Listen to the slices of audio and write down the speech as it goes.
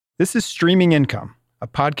This is Streaming Income, a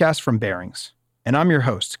podcast from Barings, and I'm your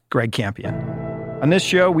host, Greg Campion. On this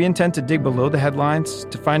show, we intend to dig below the headlines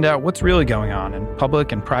to find out what's really going on in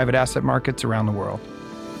public and private asset markets around the world.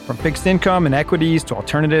 From fixed income and equities to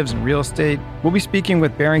alternatives and real estate, we'll be speaking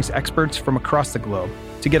with Barings experts from across the globe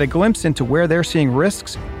to get a glimpse into where they're seeing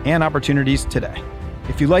risks and opportunities today.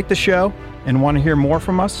 If you like the show and want to hear more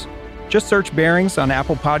from us, just search Barings on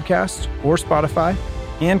Apple Podcasts or Spotify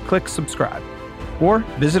and click subscribe. Or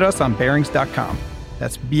visit us on Barings.com.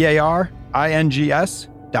 That's BARINGS.com.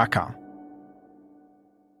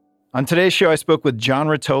 On today's show, I spoke with John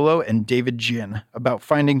Rotolo and David Jin about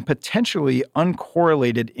finding potentially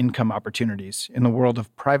uncorrelated income opportunities in the world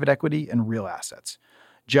of private equity and real assets.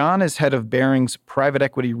 John is head of Barings' Private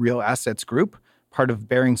Equity Real Assets Group, part of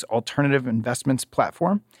Barings' Alternative Investments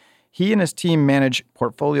platform. He and his team manage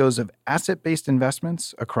portfolios of asset-based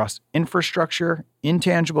investments across infrastructure,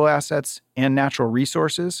 intangible assets, and natural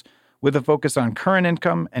resources, with a focus on current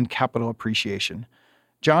income and capital appreciation.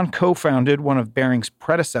 John co-founded one of Barings'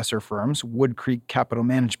 predecessor firms, Wood Creek Capital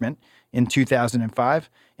Management, in 2005,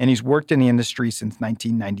 and he's worked in the industry since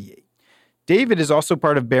 1998. David is also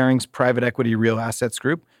part of Barings' Private Equity Real Assets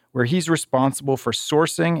Group, where he's responsible for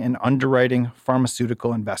sourcing and underwriting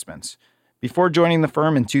pharmaceutical investments. Before joining the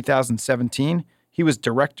firm in 2017, he was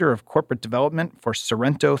director of corporate development for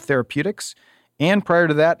Sorrento Therapeutics, and prior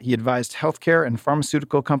to that, he advised healthcare and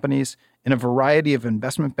pharmaceutical companies in a variety of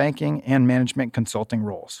investment banking and management consulting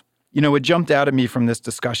roles. You know, what jumped out at me from this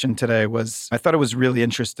discussion today was I thought it was really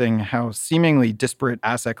interesting how seemingly disparate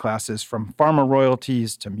asset classes, from pharma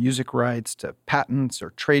royalties to music rights to patents or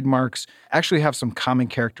trademarks, actually have some common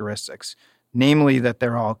characteristics, namely that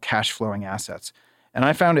they're all cash flowing assets. And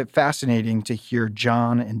I found it fascinating to hear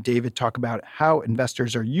John and David talk about how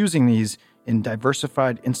investors are using these in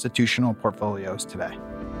diversified institutional portfolios today.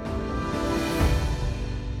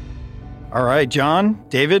 All right, John,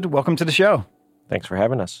 David, welcome to the show. Thanks for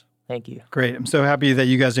having us. Thank you. Great. I'm so happy that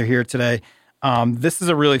you guys are here today. This is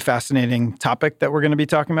a really fascinating topic that we're going to be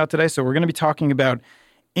talking about today. So we're going to be talking about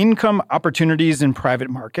income opportunities in private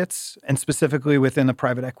markets, and specifically within the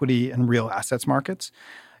private equity and real assets markets.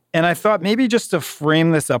 And I thought maybe just to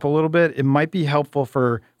frame this up a little bit, it might be helpful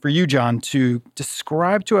for you, John, to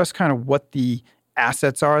describe to us kind of what the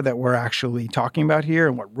assets are that we're actually talking about here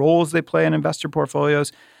and what roles they play in investor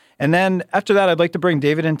portfolios. And then after that, I'd like to bring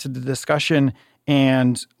David into the discussion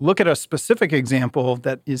and look at a specific example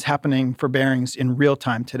that is happening for Barings in real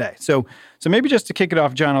time today. So maybe just to kick it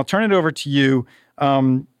off, John, I'll turn it over to you.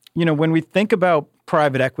 When we think about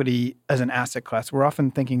private equity as an asset class, we're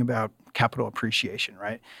often thinking about capital appreciation,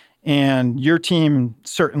 right? And your team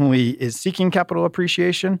certainly is seeking capital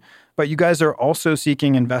appreciation, but you guys are also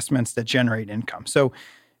seeking investments that generate income. So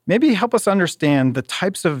maybe help us understand the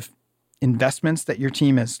types of investments that your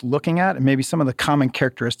team is looking at and maybe some of the common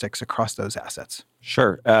characteristics across those assets.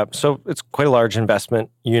 Sure. So it's quite a large investment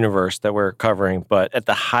universe that we're covering, but at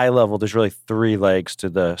the high level, there's really three legs to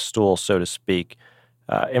the stool, so to speak.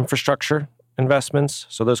 Infrastructure investments.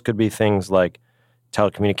 So those could be things like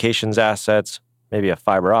telecommunications assets, maybe a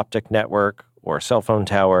fiber optic network or a cell phone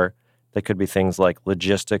tower. They could be things like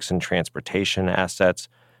logistics and transportation assets.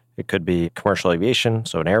 It could be commercial aviation,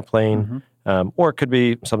 so an airplane, or it could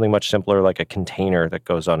be something much simpler like a container that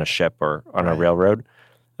goes on a ship or on a railroad.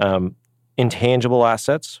 Intangible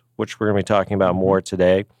assets, which we're going to be talking about more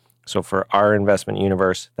today. So for our investment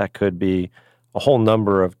universe, that could be a whole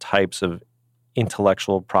number of types of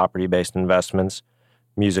intellectual property-based investments,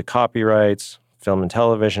 music copyrights, film and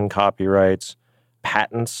television copyrights,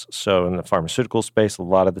 patents. So in the pharmaceutical space, a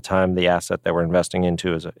lot of the time, the asset that we're investing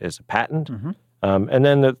into is a patent. And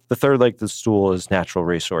then the third leg of the stool is natural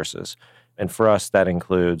resources. And for us, that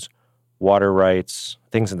includes water rights,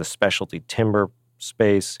 things in the specialty timber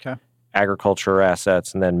space, agriculture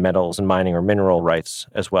assets, and then metals and mining or mineral rights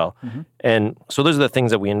as well. And so those are the things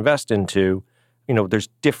that we invest into. There's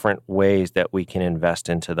different ways that we can invest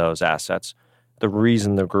into those assets. The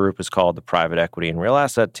reason the group is called the Private Equity and Real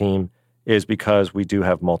Asset Team is because we do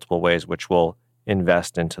have multiple ways which we'll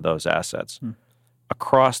invest into those assets.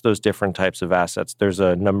 Across those different types of assets, there's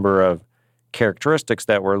a number of characteristics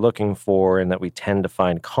that we're looking for and that we tend to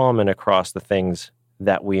find common across the things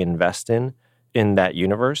that we invest in that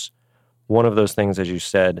universe. One of those things, as you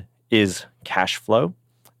said, is cash flow.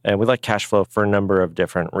 And we like cash flow for a number of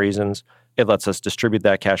different reasons. It lets us distribute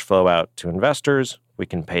that cash flow out to investors. We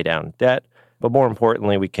can pay down debt. But more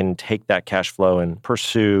importantly, we can take that cash flow and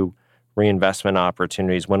pursue reinvestment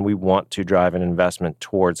opportunities when we want to drive an investment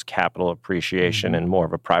towards capital appreciation in more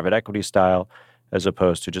of a private equity style, as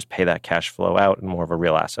opposed to just pay that cash flow out in more of a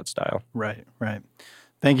real asset style. Right.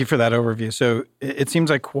 Thank you for that overview. So it seems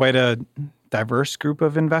like quite a diverse group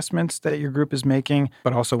of investments that your group is making,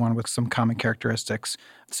 but also one with some common characteristics.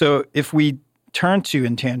 So if we turn to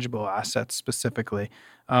intangible assets specifically,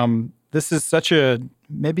 this is such a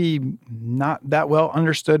maybe not that well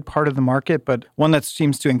understood part of the market, but one that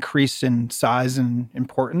seems to increase in size and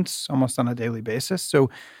importance almost on a daily basis. So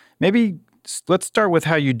maybe let's start with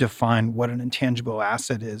how you define what an intangible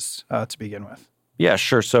asset is to begin with. Yeah,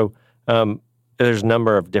 sure. So there's a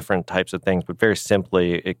number of different types of things, but very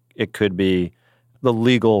simply, it could be the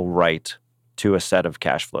legal right to a set of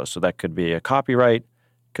cash flows. So that could be a copyright,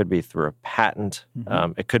 could be through a patent,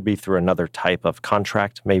 it could be through another type of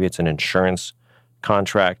contract. Maybe it's an insurance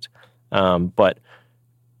contract. But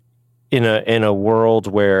in a world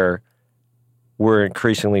where we're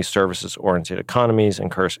increasingly services-oriented economies,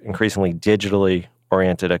 increasingly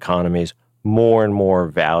digitally-oriented economies, more and more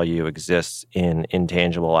value exists in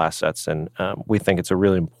intangible assets. And we think it's a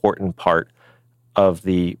really important part of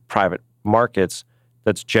the private markets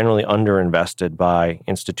that's generally underinvested by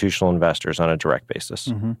institutional investors on a direct basis.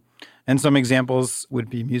 Mm-hmm. And some examples would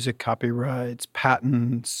be music copyrights,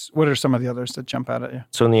 patents. What are some of the others that jump out at you?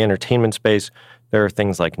 So in the entertainment space, there are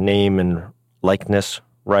things like name and likeness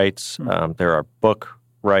rights. There are book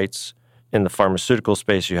rights. In the pharmaceutical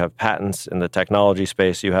space, you have patents. In the technology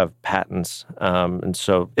space, you have patents. And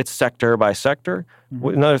so it's sector by sector.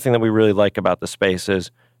 Another thing that we really like about the space is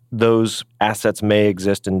those assets may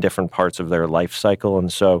exist in different parts of their life cycle.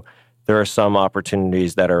 And so there are some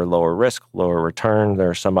opportunities that are lower risk, lower return. There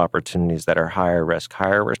are some opportunities that are higher risk,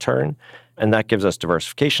 higher return. And that gives us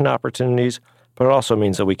diversification opportunities, but it also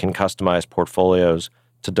means that we can customize portfolios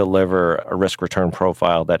to deliver a risk return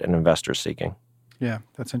profile that an investor is seeking. Yeah,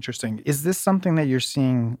 that's interesting. Is this something that you're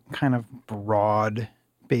seeing kind of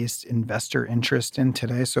broad-based investor interest in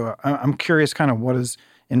today? So I'm curious kind of what does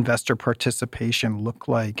investor participation look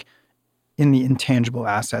like in the intangible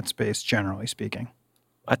asset space, generally speaking?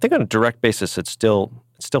 I think on a direct basis, it's still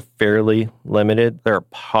fairly limited. There are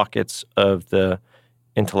pockets of the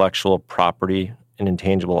intellectual property and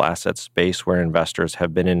intangible asset space where investors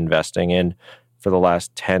have been investing in for the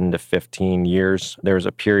last 10 to 15 years. There was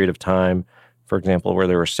a period of time, for example, where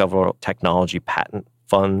there were several technology patent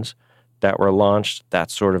funds that were launched.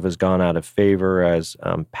 That sort of has gone out of favor as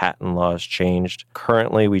patent laws changed.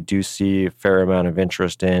 Currently, we do see a fair amount of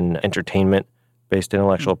interest in entertainment-based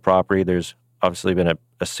intellectual property. There's obviously been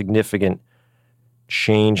a significant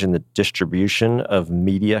change in the distribution of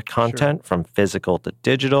media content from physical to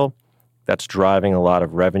digital. That's driving a lot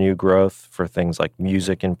of revenue growth for things like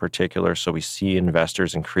music in particular. So we see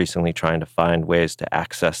investors increasingly trying to find ways to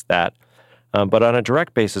access that. But on a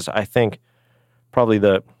direct basis, I think probably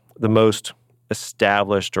the most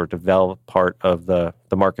established or developed part of the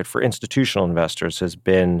market for institutional investors has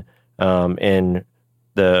been in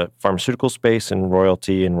the pharmaceutical space and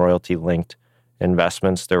royalty-linked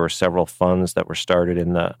investments. There were several funds that were started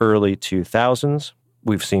in the early 2000s.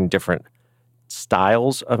 We've seen different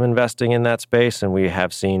styles of investing in that space, and we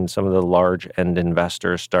have seen some of the large end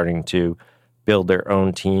investors starting to build their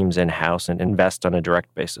own teams in-house and invest on a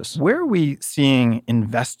direct basis. Where are we seeing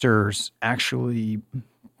investors actually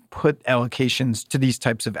put allocations to these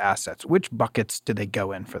types of assets? Which buckets do they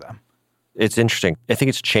go in for them? It's interesting. I think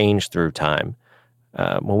it's changed through time.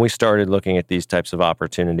 When we started looking at these types of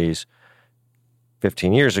opportunities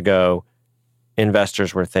 15 years ago,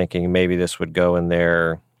 investors were thinking maybe this would go in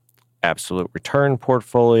their absolute return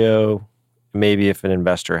portfolio. Maybe if an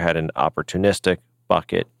investor had an opportunistic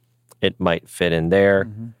bucket, it might fit in there.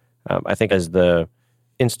 I think as the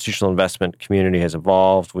institutional investment community has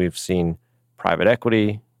evolved, we've seen private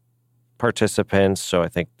equity participants. So I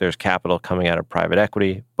think there's capital coming out of private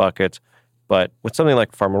equity buckets. But with something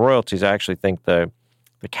like pharma royalties, I actually think the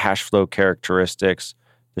cash flow characteristics,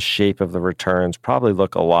 the shape of the returns probably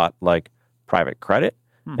look a lot like private credit.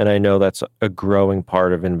 And I know that's a growing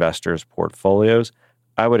part of investors' portfolios.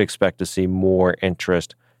 I would expect to see more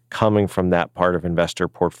interest coming from that part of investor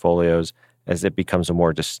portfolios as it becomes a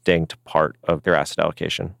more distinct part of their asset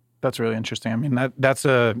allocation. That's really interesting. I mean, that's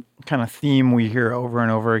a kind of theme we hear over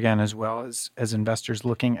and over again, as well as investors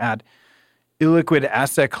looking at illiquid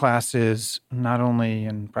asset classes, not only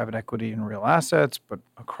in private equity and real assets, but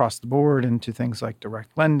across the board into things like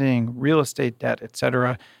direct lending, real estate debt, et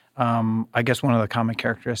cetera. I guess one of the common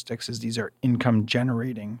characteristics is these are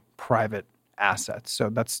income-generating private assets.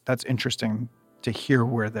 So that's interesting to hear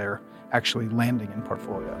where they're actually landing in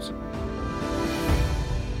portfolios.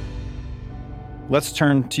 Let's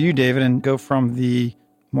turn to you, David, and go from the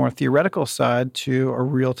more theoretical side to a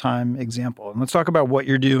real-time example. And let's talk about what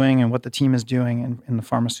you're doing and what the team is doing in the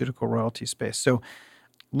pharmaceutical royalty space. So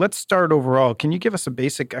Let's start overall. Can you give us a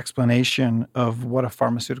basic explanation of what a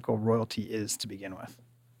pharmaceutical royalty is to begin with?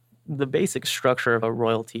 The basic structure of a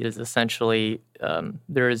royalty is essentially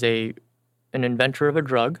there is an inventor of a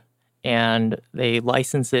drug, and they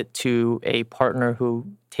license it to a partner who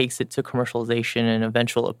takes it to commercialization and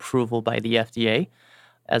eventual approval by the FDA.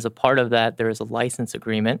 As a part of that, there is a license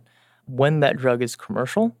agreement. When that drug is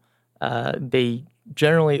commercial, they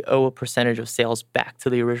generally owe a percentage of sales back to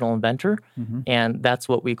the original inventor, and that's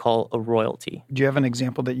what we call a royalty. Do you have an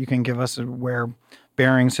example that you can give us where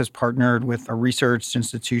Barings has partnered with a research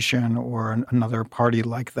institution or another party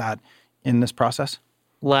like that in this process?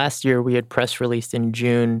 Last year, we had press released in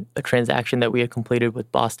June a transaction that we had completed with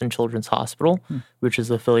Boston Children's Hospital, which is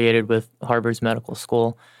affiliated with Harvard's medical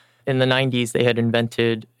school. In the 90s, they had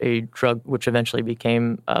invented a drug which eventually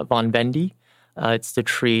became Von Wendey. It's to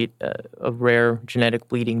treat a rare genetic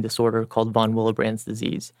bleeding disorder called von Willebrand's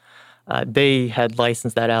disease. They had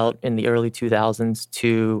licensed that out in the early 2000s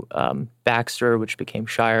to Baxter, which became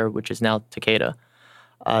Shire, which is now Takeda.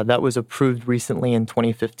 That was approved recently in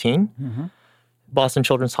 2015. Boston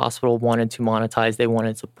Children's Hospital wanted to monetize. They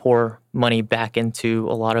wanted to pour money back into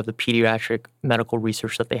a lot of the pediatric medical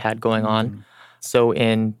research that they had going on. So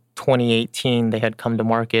in 2018, they had come to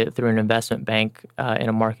market through an investment bank in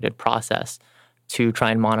a marketed process to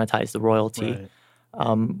try and monetize the royalty.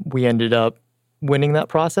 Right. We ended up winning that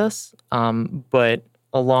process, but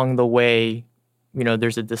along the way,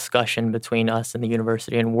 there's a discussion between us and the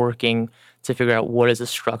university and working to figure out what is a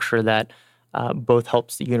structure that both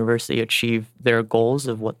helps the university achieve their goals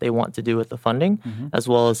of what they want to do with the funding, as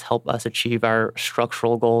well as help us achieve our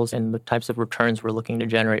structural goals and the types of returns we're looking to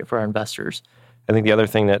generate for our investors. I think the other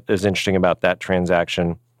thing that is interesting about that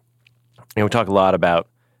transaction, we talk a lot about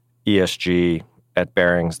ESG at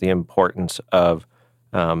Barings, the importance of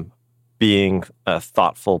being a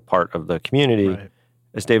thoughtful part of the community. Right.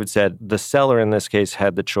 As David said, the seller in this case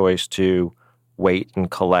had the choice to wait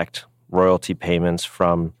and collect royalty payments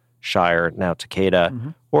from Shire, now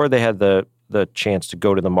Takeda, or they had the chance to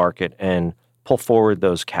go to the market and pull forward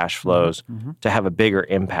those cash flows to have a bigger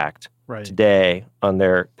impact today on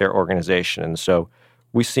their organization. And so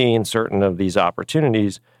we see in certain of these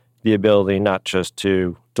opportunities the ability not just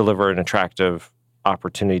to deliver an attractive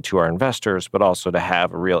opportunity to our investors, but also to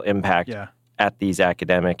have a real impact at these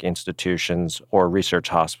academic institutions or research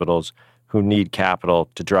hospitals who need capital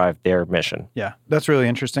to drive their mission. Yeah, that's really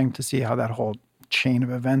interesting to see how that whole chain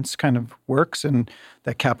of events kind of works and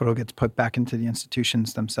that capital gets put back into the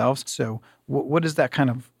institutions themselves. So what does that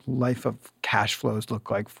kind of life of cash flows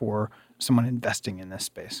look like for someone investing in this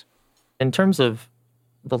space? In terms of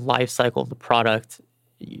the life cycle of the product,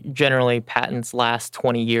 generally patents last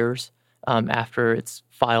 20 years after it's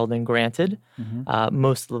filed and granted.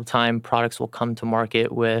 Most of the time, products will come to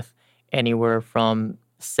market with anywhere from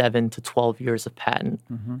 7 to 12 years of patent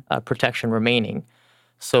protection remaining.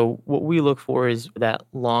 So what we look for is that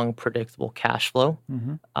long, predictable cash flow,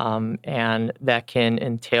 and that can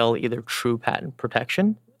entail either true patent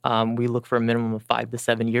protection. We look for a minimum of 5 to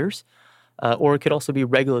 7 years, or it could also be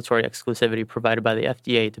regulatory exclusivity provided by the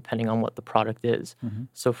FDA, depending on what the product is.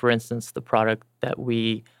 So, for instance, the product that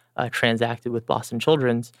we transacted with Boston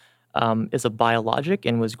Children's is a biologic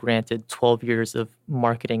and was granted 12 years of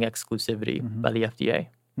marketing exclusivity by the FDA.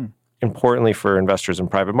 Importantly for investors in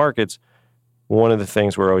private markets, one of the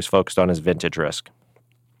things we're always focused on is vintage risk.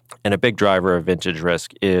 And a big driver of vintage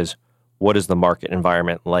risk is what is the market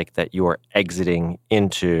environment like that you are exiting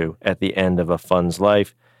into at the end of a fund's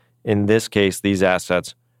life. In this case, these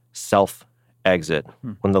assets self-exit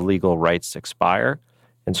when the legal rights expire.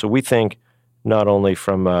 And so we think not only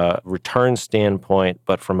from a return standpoint,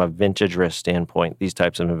 but from a vintage risk standpoint, these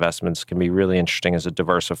types of investments can be really interesting as a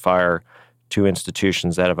diversifier to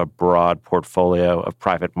institutions that have a broad portfolio of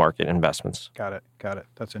private market investments. Got it.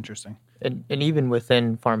 That's interesting. And even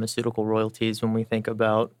within pharmaceutical royalties, when we think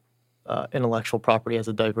about intellectual property as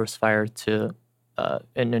a diversifier to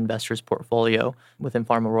an investor's portfolio, within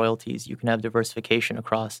pharma royalties, you can have diversification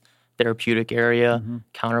across therapeutic area,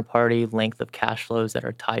 counterparty, length of cash flows that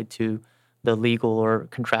are tied to the legal or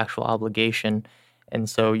contractual obligation. And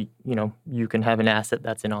so, you can have an asset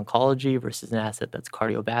that's in oncology versus an asset that's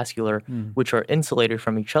cardiovascular, which are insulated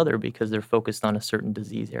from each other because they're focused on a certain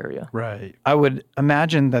disease area. Right. I would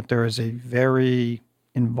imagine that there is a very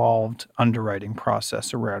involved underwriting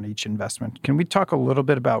process around each investment. Can we talk a little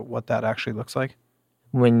bit about what that actually looks like?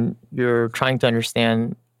 When you're trying to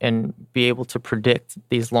understand and be able to predict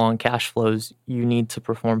these long cash flows, you need to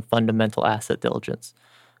perform fundamental asset diligence.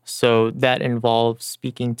 So that involves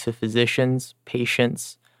speaking to physicians,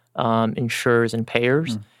 patients, insurers, and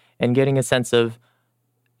payers, and getting a sense of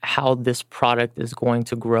how this product is going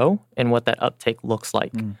to grow and what that uptake looks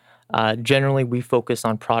like. Generally, we focus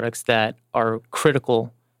on products that are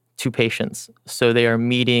critical to patients. So they are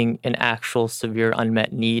meeting an actual severe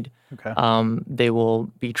unmet need. Okay. They will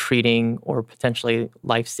be treating or potentially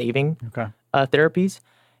life-saving Okay. Therapies.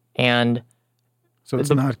 And So it's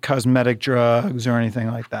not cosmetic drugs or anything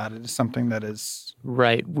like that. It is something that is...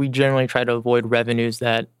 right. We generally try to avoid revenues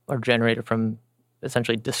that are generated from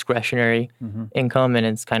essentially discretionary income, and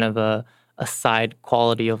it's kind of a side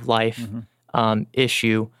quality of life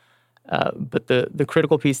issue. But the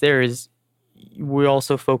critical piece there is we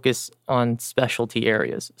also focus on specialty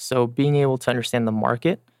areas. So being able to understand the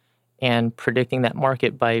market and predicting that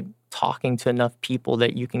market by talking to enough people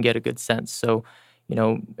that you can get a good sense. So,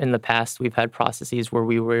 in the past, we've had processes where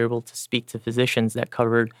we were able to speak to physicians that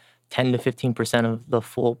covered 10 to 15% of the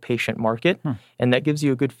full patient market. And that gives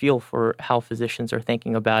you a good feel for how physicians are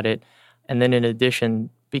thinking about it. And then in addition,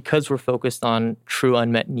 because we're focused on true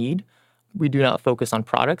unmet need, we do not focus on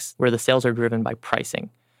products where the sales are driven by pricing.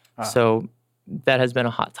 So that has been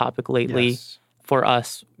a hot topic lately. Yes. For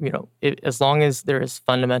us, as long as there is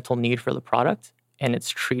fundamental need for the product and it's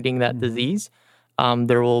treating that disease,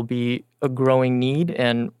 there will be a growing need.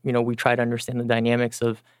 And, we try to understand the dynamics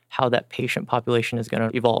of how that patient population is going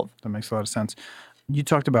to evolve. That makes a lot of sense. You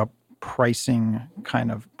talked about pricing,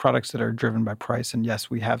 kind of products that are driven by price. And yes,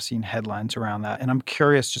 we have seen headlines around that. And I'm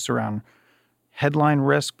curious just around headline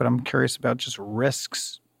risk, but I'm curious about just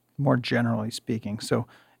risks more generally speaking. So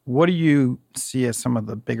what do you see as some of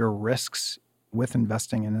the bigger risks with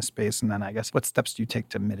investing in this space? And then I guess what steps do you take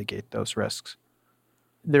to mitigate those risks?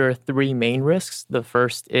 There are three main risks. The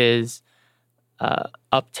first is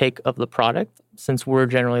uptake of the product. Since we're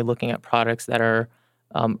generally looking at products that are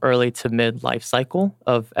early to mid life cycle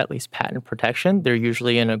of at least patent protection, they're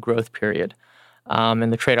usually in a growth period.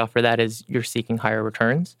 And the trade-off for that is you're seeking higher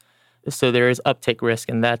returns. So there is uptake risk,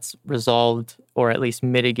 and that's resolved or at least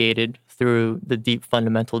mitigated through the deep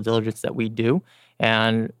fundamental diligence that we do.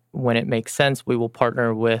 And when it makes sense, we will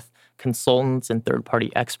partner with consultants and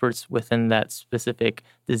third-party experts within that specific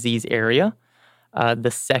disease area. The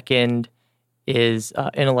second is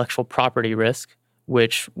intellectual property risk,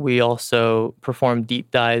 which we also perform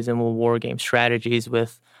deep dives and will war game strategies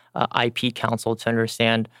with IP counsel to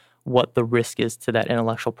understand what the risk is to that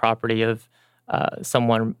intellectual property of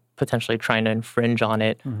someone potentially trying to infringe on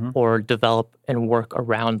it or develop and work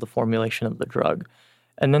around the formulation of the drug.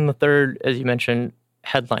 And then the third, as you mentioned,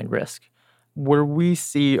 headline risk. Where we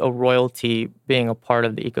see a royalty being a part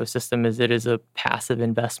of the ecosystem is it is a passive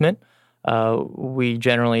investment. We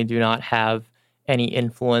generally do not have any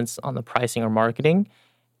influence on the pricing or marketing.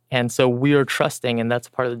 And so we are trusting, and that's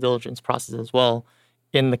part of the diligence process as well,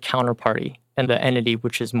 in the counterparty and the entity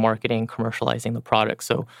which is marketing, commercializing the product.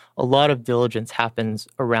 So a lot of diligence happens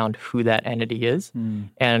around who that entity is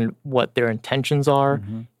and what their intentions are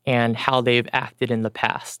and how they've acted in the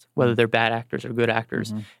past, whether they're bad actors or good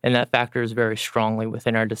actors. And that factors very strongly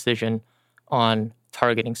within our decision on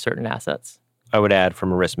targeting certain assets. I would add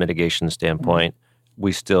from a risk mitigation standpoint,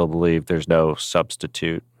 we still believe there's no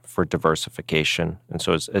substitute for diversification. And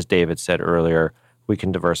so as David said earlier, we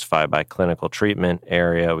can diversify by clinical treatment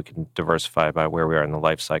area. We can diversify by where we are in the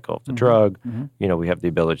life cycle of the drug. We have the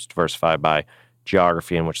ability to diversify by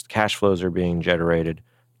geography in which the cash flows are being generated.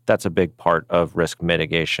 That's a big part of risk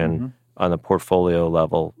mitigation on the portfolio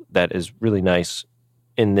level that is really nice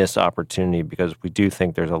in this opportunity because we do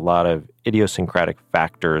think there's a lot of idiosyncratic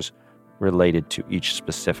factors related to each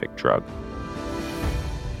specific drug.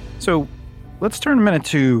 So let's turn a minute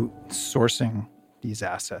to sourcing these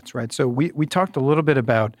assets, right? So we talked a little bit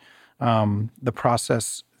about the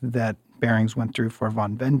process that Barings went through for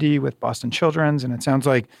Von Vendy with Boston Children's, and it sounds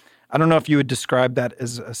like, I don't know if you would describe that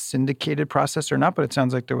as a syndicated process or not, but it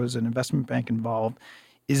sounds like there was an investment bank involved.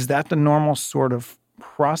 Is that the normal sort of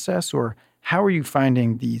process, or how are you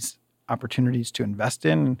finding these opportunities to invest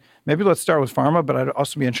in? Maybe let's start with pharma, but I'd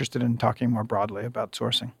also be interested in talking more broadly about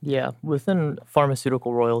sourcing. Yeah, within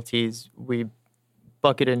pharmaceutical royalties, we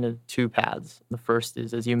bucket into two paths. The first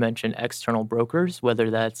is, as you mentioned, external brokers, whether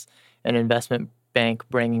that's an investment bank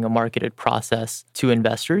bringing a marketed process to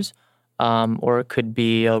investors, or it could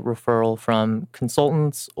be a referral from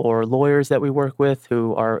consultants or lawyers that we work with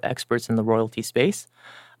who are experts in the royalty space.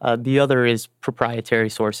 The other is proprietary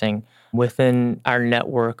sourcing within our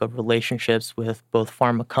network of relationships with both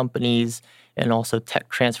pharma companies and also tech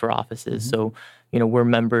transfer offices. So, we're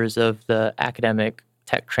members of the academic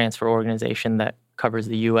tech transfer organization that covers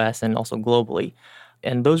the U.S. and also globally.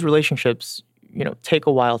 And those relationships, take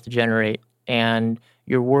a while to generate. And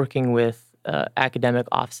you're working with academic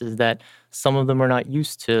offices that some of them are not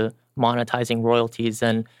used to monetizing royalties,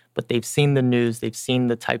 but they've seen the news, they've seen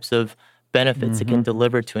the types of benefits it can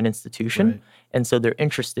deliver to an institution. Right. And so they're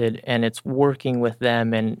interested, and it's working with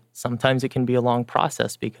them. And sometimes it can be a long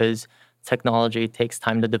process because technology takes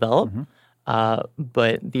time to develop.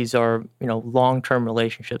 But these are, long-term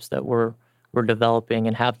relationships that we're developing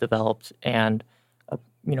and have developed. And,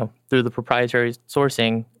 through the proprietary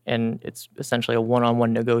sourcing, and it's essentially a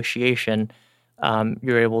one-on-one negotiation,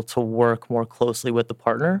 you're able to work more closely with the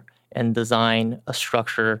partner and design a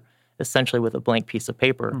structure essentially with a blank piece of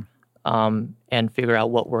paper and figure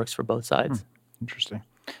out what works for both sides. Interesting.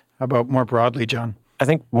 How about more broadly, John? I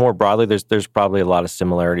think more broadly, there's probably a lot of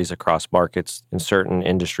similarities across markets. In certain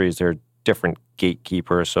industries, there are different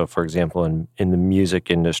gatekeepers. So, for example, in the music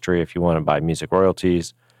industry, if you want to buy music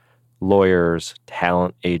royalties, lawyers,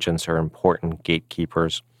 talent agents are important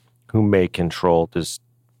gatekeepers who may control this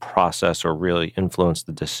process or really influence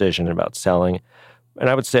the decision about selling. And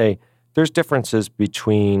I would say there's differences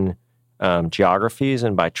between geographies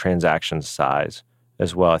and by transaction size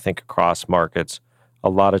as well. I think across markets, a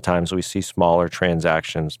lot of times we see smaller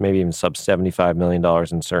transactions, maybe even sub $75 million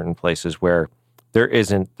in certain places where there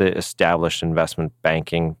isn't the established investment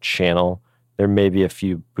banking channel. There may be a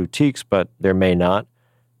few boutiques, but there may not.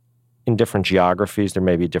 In different geographies, there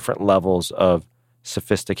may be different levels of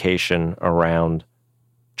sophistication around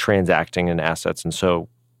transacting in assets. And so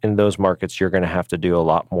in those markets, you're going to have to do a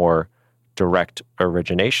lot more direct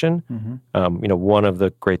origination. One of the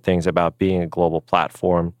great things about being a global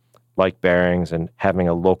platform like Barings and having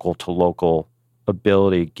a local-to-local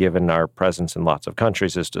ability, given our presence in lots of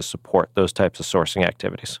countries, is to support those types of sourcing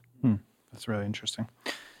activities. That's really interesting.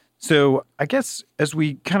 So I guess as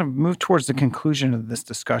we kind of move towards the conclusion of this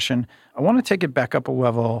discussion, I want to take it back up a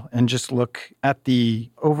level and just look at the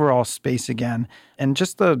overall space again and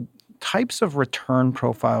just the types of return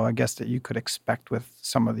profile, I guess, that you could expect with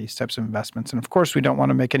some of these types of investments. And of course, we don't want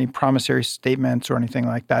to make any promissory statements or anything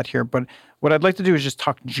like that here. But what I'd like to do is just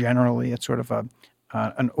talk generally at sort of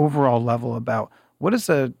an overall level about what does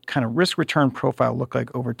a kind of risk return profile look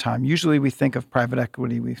like over time. Usually we think of private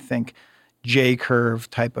equity, we think J-curve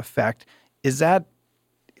type effect. Is that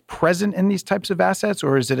present in these types of assets,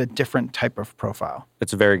 or is it a different type of profile?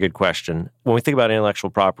 It's a very good question. When we think about intellectual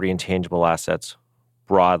property and tangible assets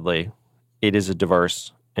broadly, it is a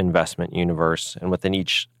diverse investment universe. And within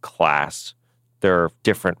each class, there are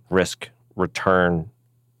different risk return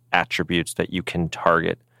attributes that you can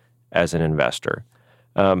target as an investor.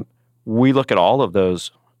 We look at all of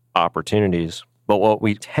those opportunities, but what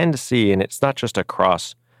we tend to see, and it's not just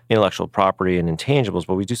across intellectual property and intangibles,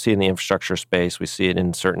 but we do see in the infrastructure space, we see it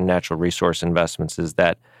in certain natural resource investments, is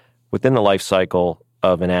that within the life cycle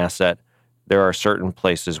of an asset, there are certain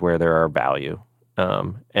places where there are value.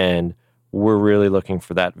 And we're really looking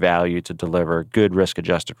for that value to deliver good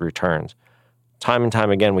risk-adjusted returns. Time and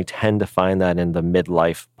time again, we tend to find that in the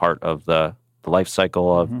midlife part of the life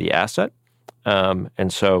cycle of the asset.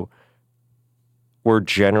 And so we're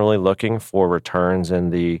generally looking for returns in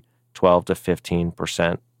the 12 to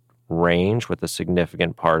 15% range, with a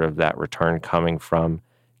significant part of that return coming from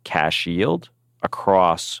cash yield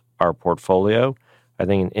across our portfolio. I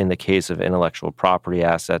think in the case of intellectual property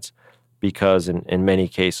assets, because in many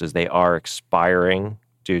cases they are expiring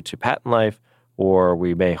due to patent life, or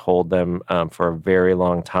we may hold them for a very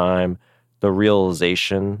long time, the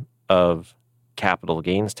realization of capital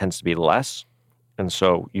gains tends to be less. And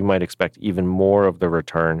so you might expect even more of the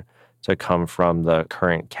return to come from the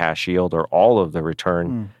current cash yield, or all of the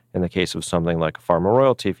return in the case of something like a pharma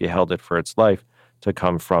royalty, if you held it for its life, to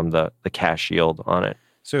come from the cash yield on it.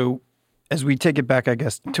 So as we take it back, I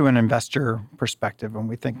guess, to an investor perspective, when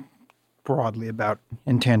we think broadly about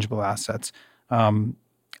intangible assets,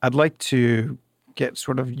 I'd like to get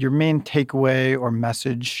sort of your main takeaway or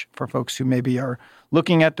message for folks who maybe are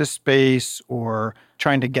looking at this space or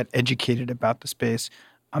trying to get educated about the space.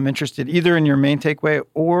 I'm interested either in your main takeaway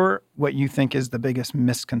or what you think is the biggest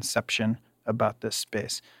misconception about this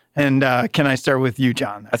space. And can I start with you,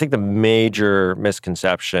 John? I think the major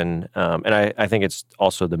misconception, and I think it's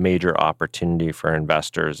also the major opportunity for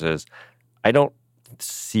investors, is I don't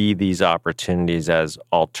see these opportunities as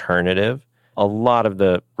alternative. A lot of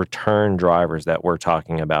the return drivers that we're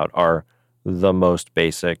talking about are the most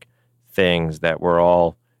basic things that we're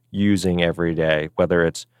all using every day, whether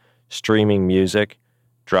it's streaming music,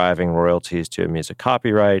 driving royalties to a music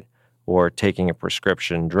copyright, or taking a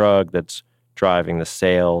prescription drug that's driving the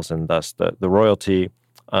sales and thus the royalty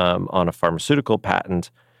on a pharmaceutical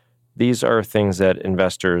patent. These are things that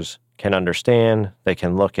investors can understand, they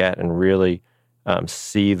can look at and really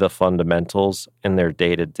see the fundamentals in their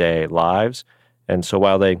day-to-day lives. And so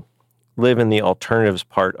while they live in the alternatives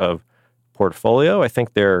part of portfolio. I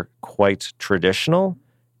think they're quite traditional,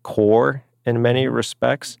 core in many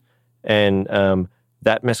respects. And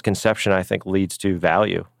that misconception, I think, leads to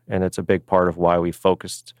value. And it's a big part of why we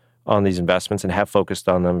focused on these investments and have focused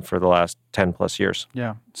on them for the last 10 plus years.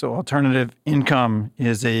 Yeah. So alternative income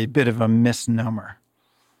is a bit of a misnomer.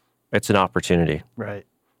 It's an opportunity. Right.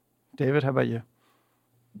 David, how about you?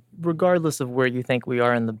 Regardless of where you think we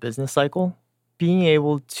are in the business cycle, being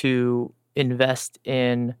able to invest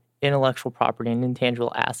in intellectual property and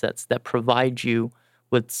intangible assets that provide you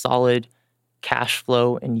with solid cash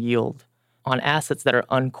flow and yield on assets that are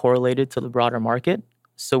uncorrelated to the broader market.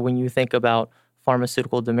 So when you think about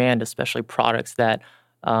pharmaceutical demand, especially products that,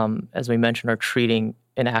 as we mentioned, are treating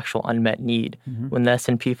an actual unmet need, when the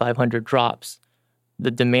S&P 500 drops, the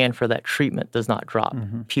demand for that treatment does not drop.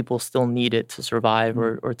 People still need it to survive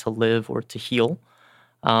or to live or to heal.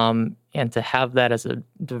 And to have that as a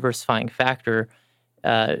diversifying factor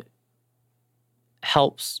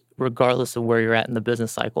helps regardless of where you're at in the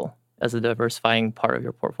business cycle as a diversifying part of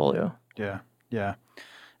your portfolio. Yeah, yeah.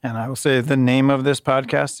 And I will say the name of this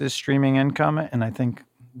podcast is Streaming Income. And I think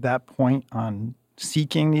that point on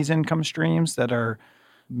seeking these income streams that are,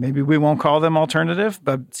 maybe we won't call them alternative,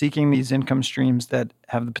 but seeking these income streams that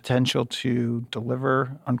have the potential to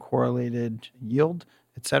deliver uncorrelated yield,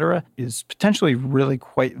 et cetera, is potentially really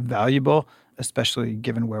quite valuable, especially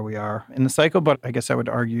given where we are in the cycle. But I guess I would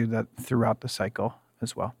argue that throughout the cycle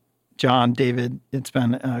as well. John, David, it's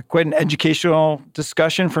been quite an educational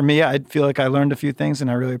discussion for me. I feel like I learned a few things, and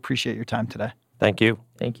I really appreciate your time today. Thank you.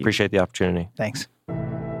 Thank you. Appreciate the opportunity. Thanks.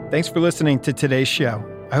 Thanks for listening to today's show.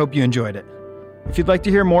 I hope you enjoyed it. If you'd like to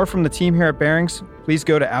hear more from the team here at Barings, please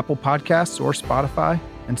go to Apple Podcasts or Spotify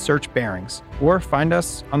and search Barings, or find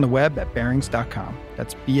us on the web at barings.com.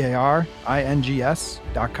 That's BARINGS.com.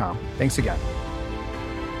 Thanks again.